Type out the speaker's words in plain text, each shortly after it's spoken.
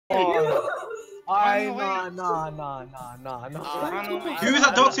Nah. Who is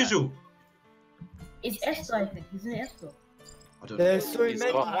that dark sigil? It's Esther, I think. Isn't it Esther? I don't know. There's so many.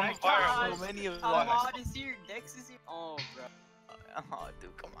 So many of them. Hard is here, Dex is here. Oh, bro. Oh,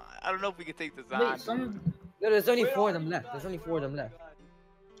 dude, come on. I don't know if we can take this on. Wait, some... No, there's only 4 of them left.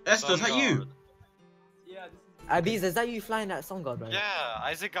 Esther, is that you? Ibiza, is that you flying that sun god, right? Yeah,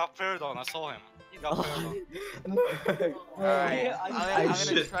 Isaac got paired on. I saw him. He got paired on. Alright, I'm gonna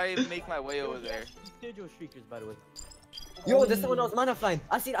shit. try and make my way over there. Jojo streakers, by the way. Yo, there's someone else mana flying.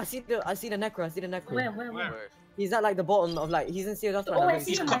 I see the necro. Where? He's at like the bottom of like he's in serious right Oh, now. I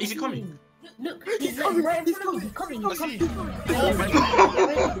see him. Is he coming? Look, he's like right in front of me. Coming.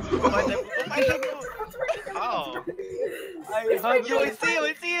 How? Yo, I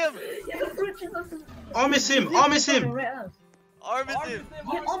see him! I'll miss him. Arm is him! Yeah, I'll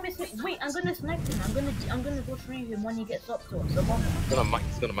miss him. Wait, I'm gonna snipe him. I'm gonna go through him when he gets up to us. He's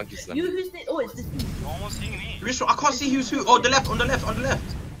gonna monkey slam. You, who's this? Oh, it's this dude. Almost seeing me. I can't see who's who. Oh, on the left.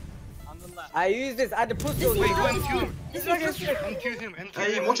 I use this at the pussy. Wait, go and kill him. This is Kill him.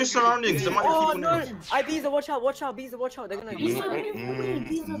 Hey, watch your surroundings. There might be Oh people no! there. Ibiza, watch out! Biza, watch out! They're gonna. He's not killing.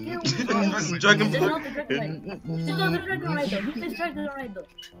 Dragon There's Ball. not the Dragon Rider. Who's this Dragon Rider?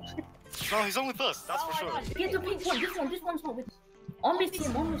 No, he's on with us. That's for sure. Get the pink one. This one's not with. On miss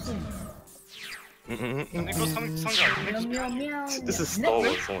him. Nico's coming to Sun God. Meow. This is Star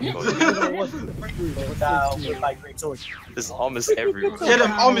Wars. Oh my god. There's almost everywhere. Get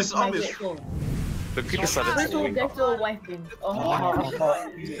him, Almost. But people started That's all. saying, That's all wiping. Oh.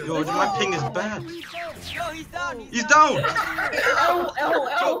 Yo, my ping is bad. Yo, he's down! He's down.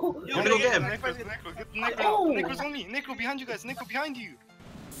 Oh. You wanna go get him? Nico's on me. Nico behind you guys. Nico behind you.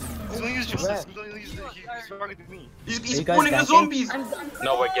 He's gonna use justice. He's targeted me. He's spawning the zombies.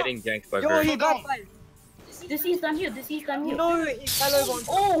 no, we're getting ganked by Yo, Vyria. he got fight. This is down here. No, he fell over on the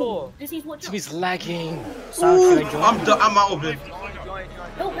floor. This is what. He's lagging. Ooh, I'm out of it.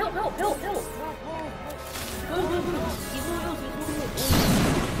 Help. Go.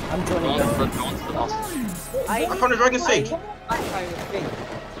 I'm joining. I found a dragon sage. I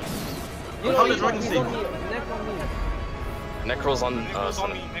found the dragon sage. Necro's on Nico's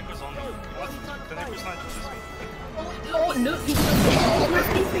on me. The Nico's not just me. Oh no, he's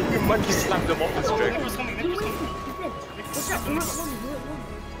monkey slammed him off his drink. Nico's coming. Nico's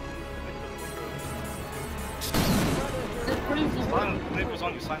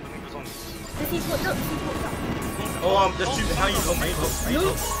on you. This is what's up. Oh, there's two behind you.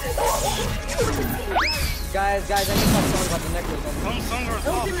 Guys, I need to talk about the necklace.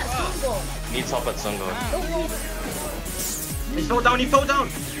 Needs help at Sun God. He fell down.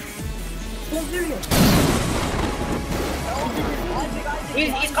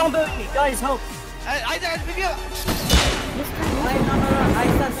 He's comboing me, guys, help! I died, pick up!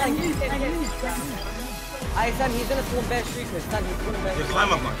 Son, he's gonna spawn bear streakers. Son, he's gonna bear.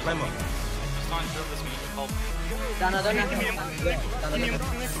 Climb up, man.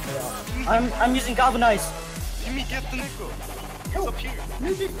 I'm using galvanize. Let me get the Nico. He's up here.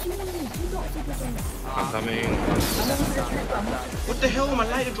 I'm coming. What the hell? My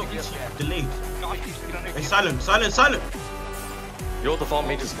lighter drop is delayed. Hey, silent. Yo, the farm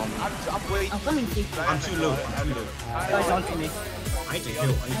mage is coming. I'm coming to you. I'm too low. Guys, onto me. I need to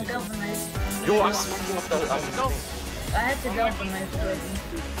heal. Yo, I'm swinging off the. I had to galvanize already.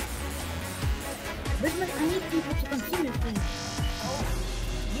 But I need people to continue, please.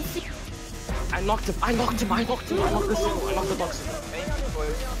 I knocked him. I knocked the box.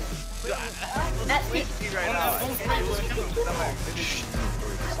 That's it. Right now.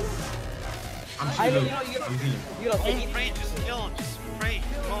 I'm too low. Don't pray, just kill. Just pray.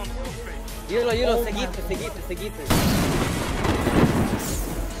 Come on, pray. Seguitos.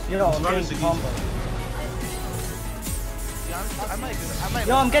 I'm getting combo.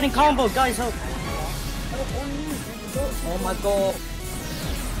 I'm getting combo, guys, help. Oh my god.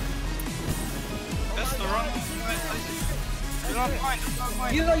 That's the wrong. You're not fine.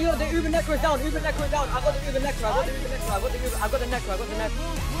 The Uber Necro is down. I got the Uber Necro. I got the Necro.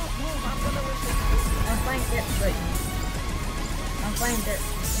 I'm fine, that straight. I'm fine, that.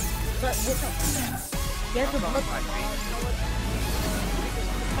 But what's up? Get the blood.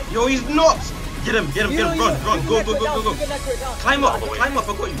 Yo, he's not. Get him. Run. Go. Climb up. I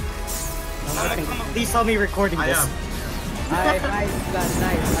got you. Please tell me recording this. I am. Nice.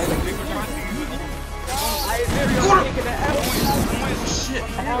 Shit.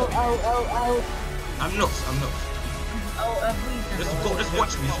 Ow. I'm not. Just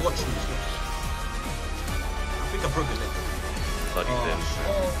watch me. I think I broke his leg. Bloody bitch.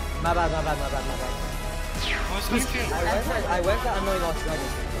 My bad. Oh, it's coming to you. I went that annoying ass dragon.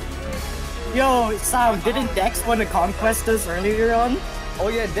 Yo, Sam, didn't Dex want to conquest us earlier on? Oh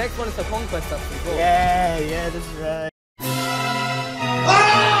yeah, Dex wants to conquest us as well. Yeah, that's right.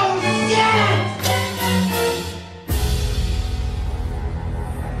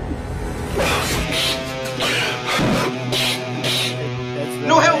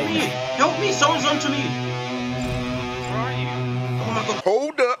 No, help me! Help me! Someone's onto me! Where are you? Oh my god.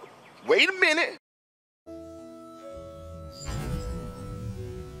 Hold up. Wait a minute.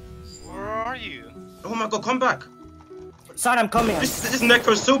 Where are you? Oh my god, come back! Son, I'm coming. This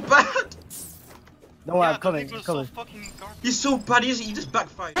Necro's so bad! No, I'm coming. Necro's I'm coming. so fucking garbage. He's so bad, he just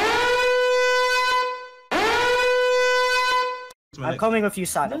backfired. I'm coming with you,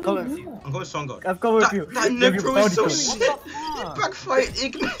 son. I'm coming with you. I'm going Songo. I'm coming with you. That Necro is so shit! He backfired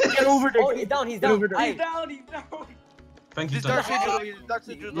Ignis! Get over there. Oh, he's down, he's Get down. over there. Aye. Thank you, This dark Tom. sigil over here. This dark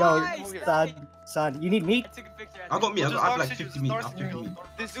sigil. Yo, son, you need meat? I took a picture. I got me, I Just have dark like sigils, 50 meat. I dark have 50 sigils, meat.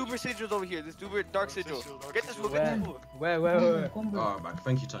 dark This sigils. uber sigil's over here. This uber dark sigil. Get this one. Where? Get this one. Where? Oh man,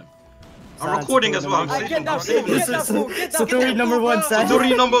 thank you, Tom. Son, I'm recording as well, I'm Satori saving. Get I'm that saving. fool, get that fool, get that Satori fool. number one, son.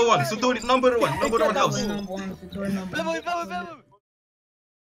 Satori number one, Satori number one house. Number one. Bebo, bebo, bebo.